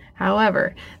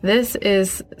 this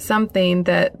is something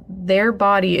that their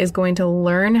body is going to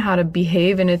learn how to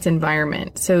behave in its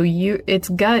environment. So its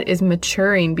gut is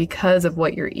maturing because of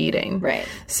what you're eating. Right.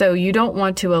 So you don't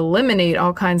want to eliminate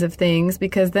all kinds of things,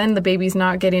 because then the baby's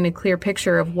not getting a clear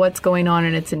picture of what's going on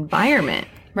in its environment.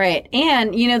 Right.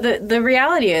 And, the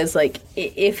reality is, like,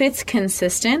 if it's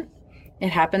consistent, it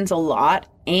happens a lot,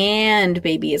 and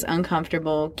baby is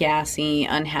uncomfortable, gassy,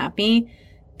 unhappy,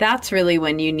 that's really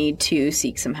when you need to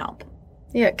seek some help.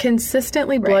 Yeah,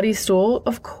 consistently bloody stool,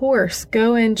 of course.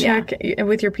 Go and check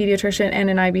with your pediatrician and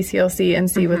an IBCLC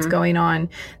and see what's going on.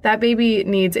 That baby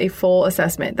needs a full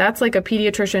assessment. That's like a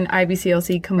pediatrician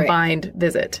IBCLC combined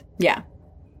visit. Yeah.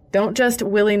 Don't just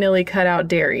willy-nilly cut out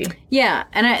dairy. Yeah,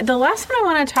 and the last one I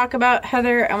want to talk about,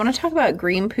 Heather, I want to talk about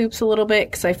green poops a little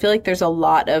bit, because I feel like there's a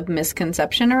lot of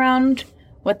misconception around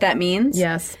what that means.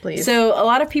 Yes, please. So a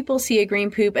lot of people see a green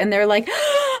poop and they're like,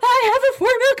 I have a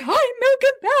 4-milk high milk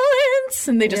imbalance.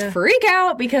 And they just freak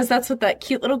out, because that's what that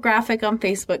cute little graphic on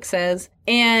Facebook says.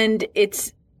 And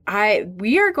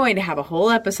we are going to have a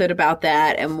whole episode about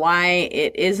that and why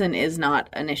it is and is not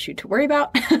an issue to worry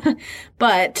about.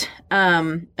 But,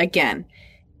 again,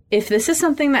 if this is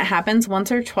something that happens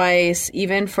once or twice,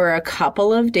 even for a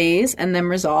couple of days and then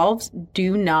resolves,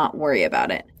 do not worry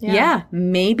about it. Yeah,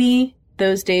 maybe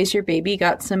those days your baby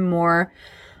got some more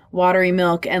watery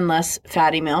milk and less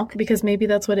fatty milk. Because maybe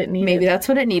that's what it needed. Maybe that's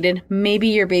what it needed. Maybe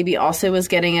your baby also was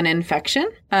getting an infection.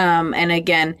 And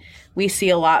again, we see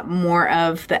a lot more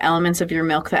of the elements of your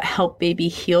milk that help baby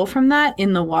heal from that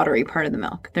in the watery part of the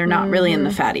milk. They're not really in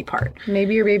the fatty part.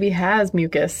 Maybe your baby has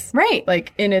mucus. Right.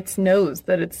 Like in its nose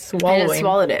that it's swallowing. And it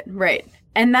swallowed it. Right.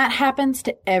 And that happens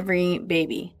to every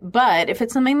baby. But if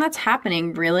it's something that's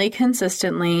happening really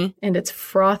consistently. And it's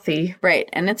frothy. Right.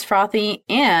 And it's frothy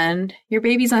and your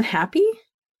baby's unhappy.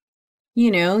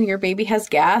 You know, your baby has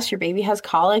gas, your baby has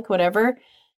colic, whatever.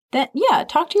 Then, yeah,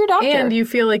 talk to your doctor. And you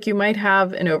feel like you might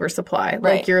have an oversupply. Right.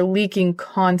 Like you're leaking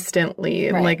constantly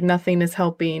and like nothing is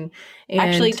helping. And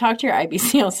actually, talk to your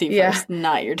IBCLC first,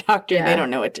 not your doctor. Yeah. They don't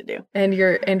know what to do. And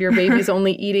your baby's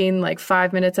only eating like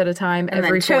 5 minutes at a time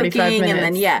every 45 minutes.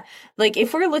 And then, like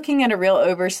if we're looking at a real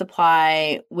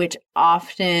oversupply, which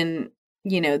often,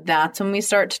 you know, that's when we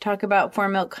start to talk about fore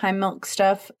milk, high milk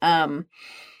stuff.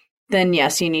 Then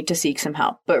yes, you need to seek some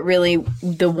help. But really,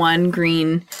 the one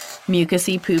green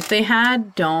mucusy poop they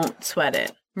had, don't sweat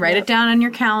it. Write it down on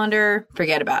your calendar.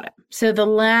 Forget about it. So the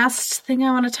last thing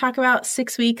I want to talk about,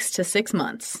 6 weeks to 6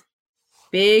 months.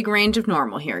 Big range of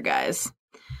normal here, guys.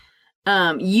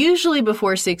 Usually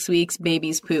before 6 weeks,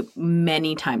 babies poop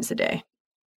many times a day.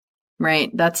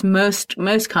 Right? That's most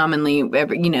commonly,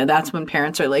 you know, that's when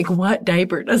parents are like, what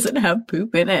diaper doesn't have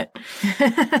poop in it?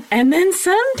 And then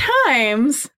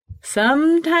sometime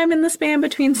in the span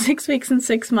between 6 weeks and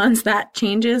 6 months, that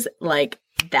changes like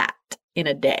that in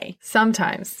a day.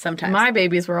 Sometimes. My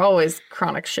babies were always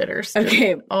chronic shitters.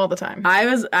 Okay. All the time.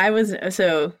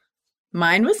 So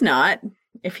mine was not.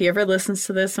 If he ever listens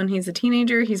to this when he's a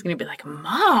teenager, he's going to be like,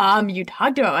 Mom, you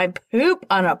talked about my poop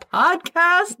on a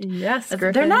podcast? Yes,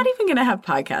 Griffin. They're not even going to have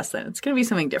podcasts then. It's going to be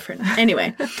something different.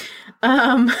 Anyway.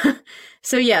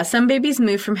 So yeah, some babies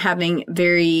move from having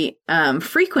very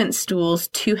frequent stools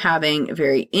to having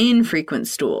very infrequent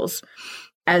stools.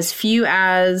 As few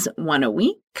as 1 a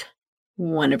week,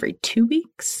 1 every 2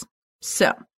 weeks.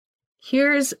 So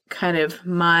here's kind of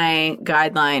my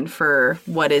guideline for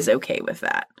what is okay with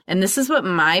that. And this is what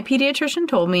my pediatrician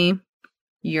told me.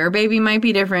 Your baby might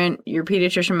be different. Your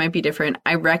pediatrician might be different.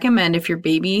 I recommend if your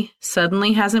baby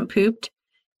suddenly hasn't pooped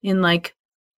in like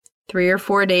 3 or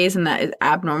 4 days and that is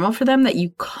abnormal for them, that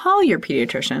you call your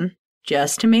pediatrician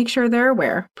just to make sure they're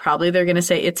aware. Probably they're going to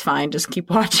say, it's fine, just keep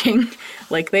watching,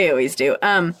 like they always do.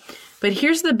 But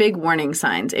here's the big warning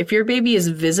signs. If your baby is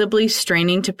visibly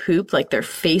straining to poop, like their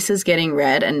face is getting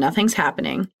red and nothing's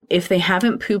happening, if they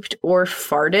haven't pooped or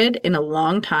farted in a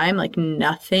long time, like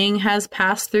nothing has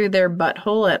passed through their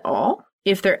butthole at all,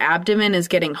 if their abdomen is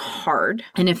getting hard,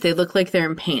 and if they look like they're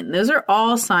in pain, those are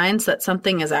all signs that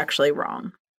something is actually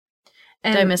wrong.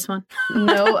 And did I miss one?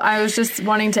 No, I was just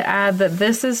wanting to add that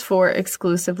this is for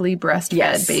exclusively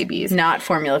breastfed babies. Not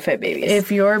formula-fed babies.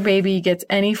 If your baby gets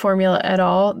any formula at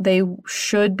all, they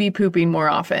should be pooping more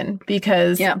often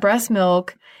because breast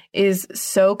milk is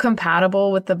so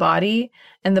compatible with the body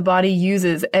and the body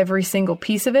uses every single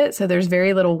piece of it. So there's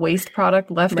very little waste product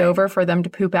left over for them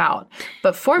to poop out.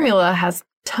 But formula has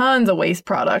tons of waste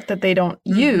product that they don't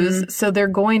use. So they're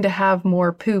going to have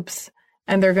more poops.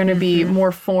 And they're going to be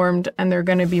more formed and they're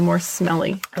going to be more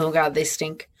smelly. Oh, God, they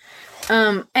stink.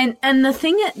 And the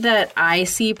thing that I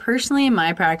see personally in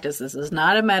my practice, this is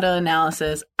not a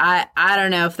meta-analysis. I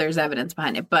don't know if there's evidence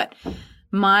behind it, but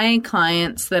my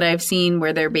clients that I've seen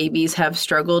where their babies have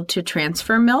struggled to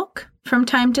transfer milk from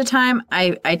time to time,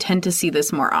 I tend to see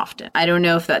this more often. I don't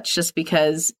know if that's just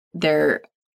because they're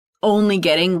only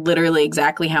getting literally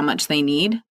exactly how much they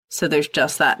need. So there's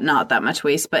just not that much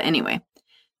waste. But anyway.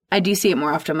 I do see it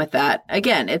more often with that.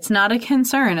 Again, it's not a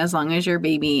concern as long as your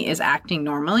baby is acting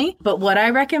normally. But what I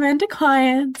recommend to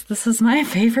clients, this is my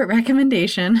favorite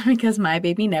recommendation because my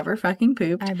baby never fucking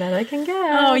pooped. I bet I can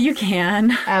guess. Oh, you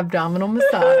can. Abdominal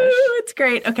massage. It's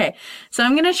great. Okay, so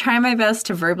I'm going to try my best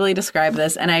to verbally describe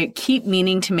this. And I keep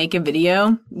meaning to make a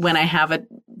video when I have a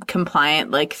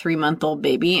compliant, like 3-month-old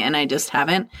baby, and I just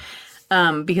haven't.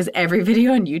 Because every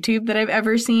video on YouTube that I've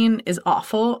ever seen is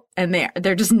awful and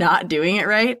they're just not doing it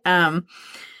right.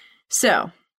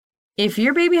 So if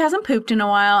your baby hasn't pooped in a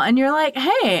while and you're like,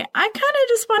 hey, I kind of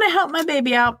just want to help my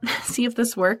baby out, see if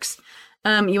this works.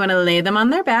 You want to lay them on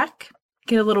their back,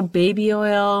 get a little baby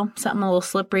oil, something a little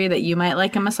slippery that you might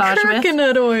like a massage with.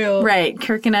 Coconut oil. Right.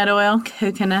 Coconut oil.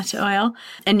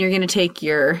 And you're going to take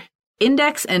your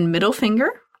index and middle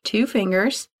finger, 2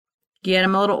 fingers, get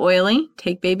them a little oily,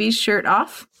 take baby's shirt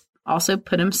off, also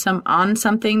put them on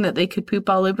something that they could poop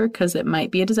all over because it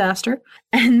might be a disaster.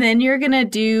 And then you're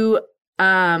going to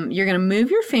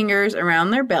move your fingers around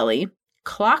their belly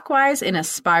clockwise in a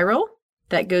spiral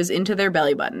that goes into their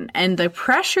belly button. And the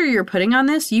pressure you're putting on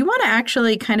this, you want to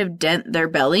actually kind of dent their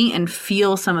belly and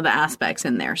feel some of the aspects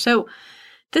in there. So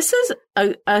this is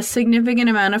a significant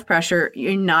amount of pressure.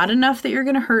 You're not enough that you're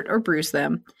going to hurt or bruise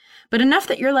them, but enough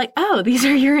that you're like, oh, these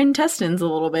are your intestines a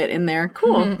little bit in there.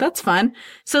 Cool. That's fun.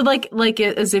 So like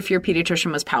as if your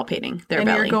pediatrician was palpating their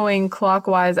belly. And you're going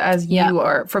clockwise as you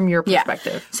are from your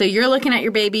perspective. So you're looking at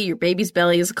your baby's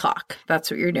belly is a clock.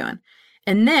 That's what you're doing.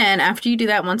 And then after you do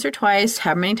that once or twice,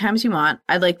 how many times you want,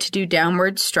 I'd like to do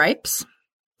downward stripes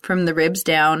from the ribs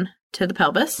down to the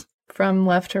pelvis. From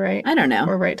left to right? I don't know.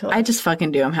 Or right to left? I just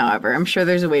fucking do them however. I'm sure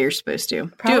there's a way you're supposed to.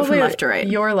 Probably do it from left to right.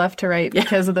 Your left to right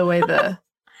because of the way the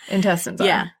intestines are.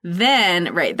 Yeah.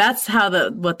 Then, right, that's how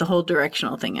what the whole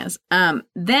directional thing is.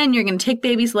 Then you're going to take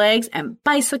baby's legs and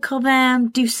bicycle them,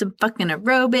 do some fucking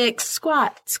aerobics,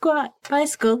 squat,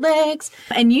 bicycle legs.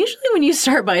 And usually when you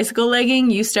start bicycle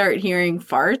legging, you start hearing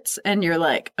farts and you're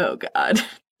like, oh God,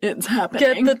 it's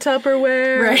happening. Get the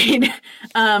Tupperware.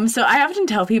 Right. So I often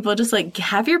tell people just like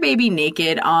have your baby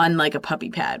naked on like a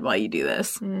puppy pad while you do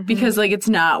this because like it's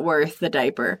not worth the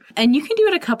diaper. And you can do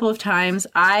it a couple of times.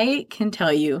 I can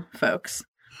tell you, folks,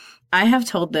 I have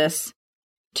told this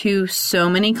to so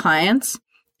many clients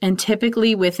and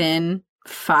typically within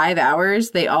 5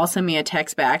 hours, they all send me a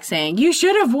text back saying, you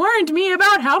should have warned me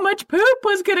about how much poop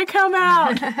was going to come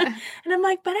out. And I'm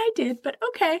like, but I did, but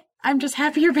okay. I'm just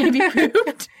happy your baby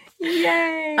pooped.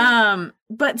 Yay.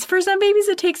 But for some babies,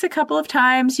 it takes a couple of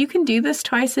times. You can do this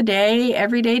twice a day,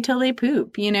 every day till they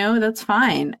poop. You know, that's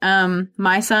fine.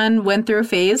 My son went through a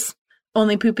phase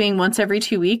only pooping once every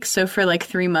 2 weeks. So for like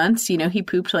 3 months, you know, he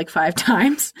pooped like 5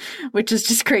 times, which is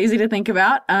just crazy to think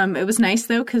about. It was nice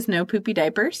though, because no poopy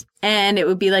diapers. And it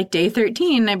would be like day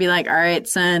 13. And I'd be like, all right,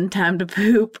 son, time to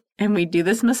poop. And we'd do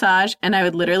this massage. And I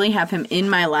would literally have him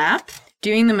in my lap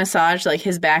doing the massage, like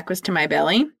his back was to my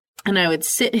belly. And I would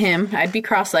sit him, I'd be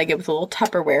cross-legged with a little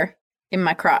Tupperware in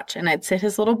my crotch. And I'd sit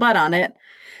his little butt on it.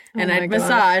 And I'd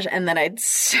massage, and then I'd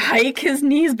hike his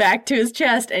knees back to his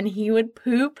chest, and he would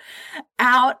poop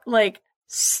out like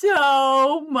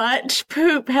so much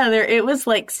poop, Heather. It was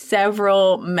like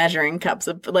several measuring cups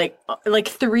of like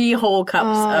 3 whole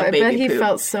cups of baby poop. I bet he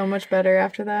felt so much better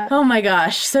after that. Oh my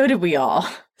gosh, so did we all.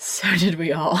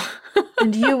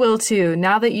 And you will too,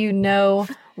 now that you know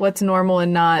what's normal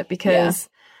and not, because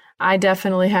I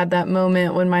definitely had that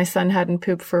moment when my son hadn't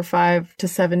pooped for 5 to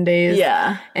 7 days.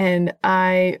 Yeah. And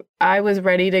I was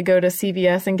ready to go to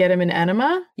CVS and get him an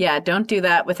enema. Yeah, don't do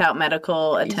that without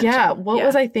medical attention. Yeah, what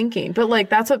was I thinking? But like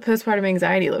that's what postpartum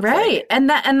anxiety looks like. Right. And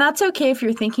that's okay if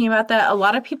you're thinking about that. A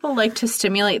lot of people like to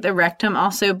stimulate the rectum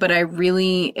also, but I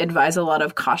really advise a lot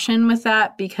of caution with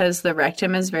that because the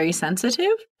rectum is very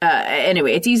sensitive.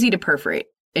 Anyway, it's easy to perforate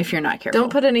if you're not careful.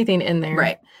 Don't put anything in there.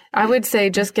 Right. I would say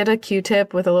just get a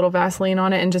Q-tip with a little Vaseline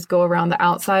on it and just go around the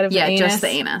outside of the anus. Yeah, just the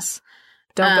anus.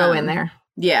 Don't go in there.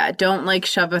 Yeah, don't like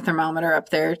shove a thermometer up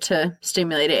there to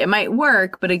stimulate it. It might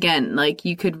work, but again, like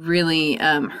you could really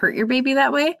hurt your baby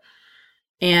that way.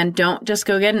 And don't just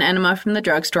go get an enema from the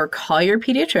drugstore. Call your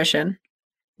pediatrician.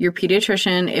 Your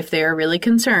pediatrician, if they are really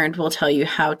concerned, will tell you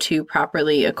how to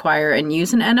properly acquire and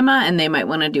use an enema, and they might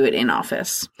want to do it in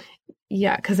office.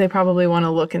 Yeah, because they probably want to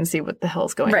look and see what the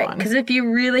hell's going on. Right, because if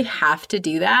you really have to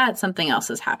do that, something else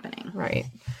is happening. Right.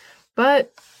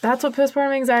 But that's what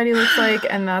postpartum anxiety looks like,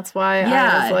 and that's why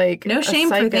I was like, no shame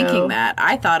for thinking that.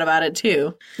 I thought about it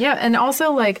too. Yeah, and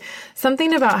also like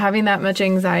something about having that much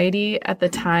anxiety at the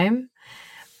time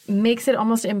makes it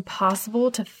almost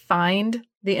impossible to find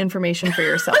the information for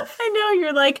yourself. I know,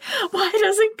 you're like, why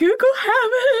doesn't Google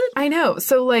have it? I know.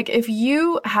 So like if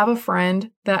you have a friend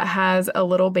that has a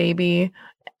little baby,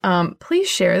 please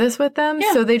share this with them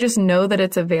so they just know that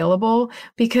it's available,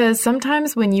 because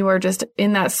sometimes when you are just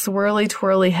in that swirly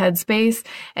twirly headspace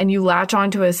and you latch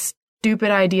onto a stupid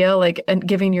idea like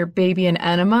giving your baby an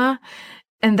enema,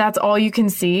 and that's all you can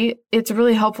see, it's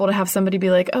really helpful to have somebody be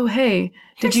like, oh, hey,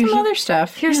 here's some other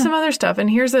stuff. Here's some other stuff. And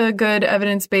here's a good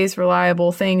evidence-based,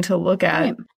 reliable thing to look at.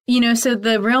 Right. You know, so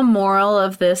the real moral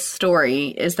of this story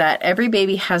is that every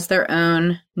baby has their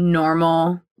own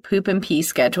normal poop and pee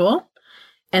schedule.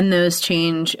 And those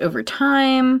change over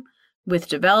time with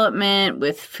development,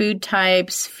 with food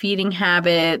types, feeding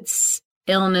habits,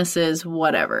 illnesses,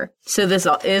 whatever. So this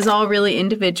is all really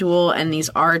individual, and these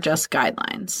are just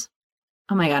guidelines.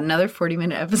 Oh my God, another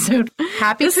 40-minute episode.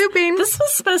 Happy pooping. This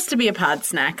was supposed to be a pod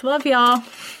snack. Love y'all.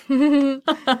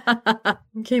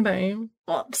 Okay, bye.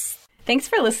 Whoops. Thanks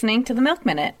for listening to The Milk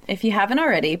Minute. If you haven't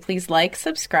already, please like,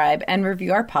 subscribe, and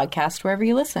review our podcast wherever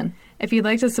you listen. If you'd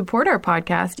like to support our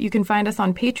podcast, you can find us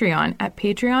on Patreon at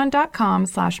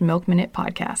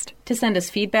patreon.com/milkminutepodcast. To send us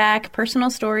feedback, personal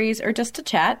stories, or just to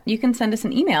chat, you can send us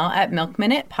an email at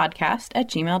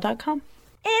milkminutepodcast@gmail.com.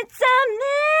 It's a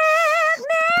Milk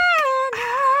Minute!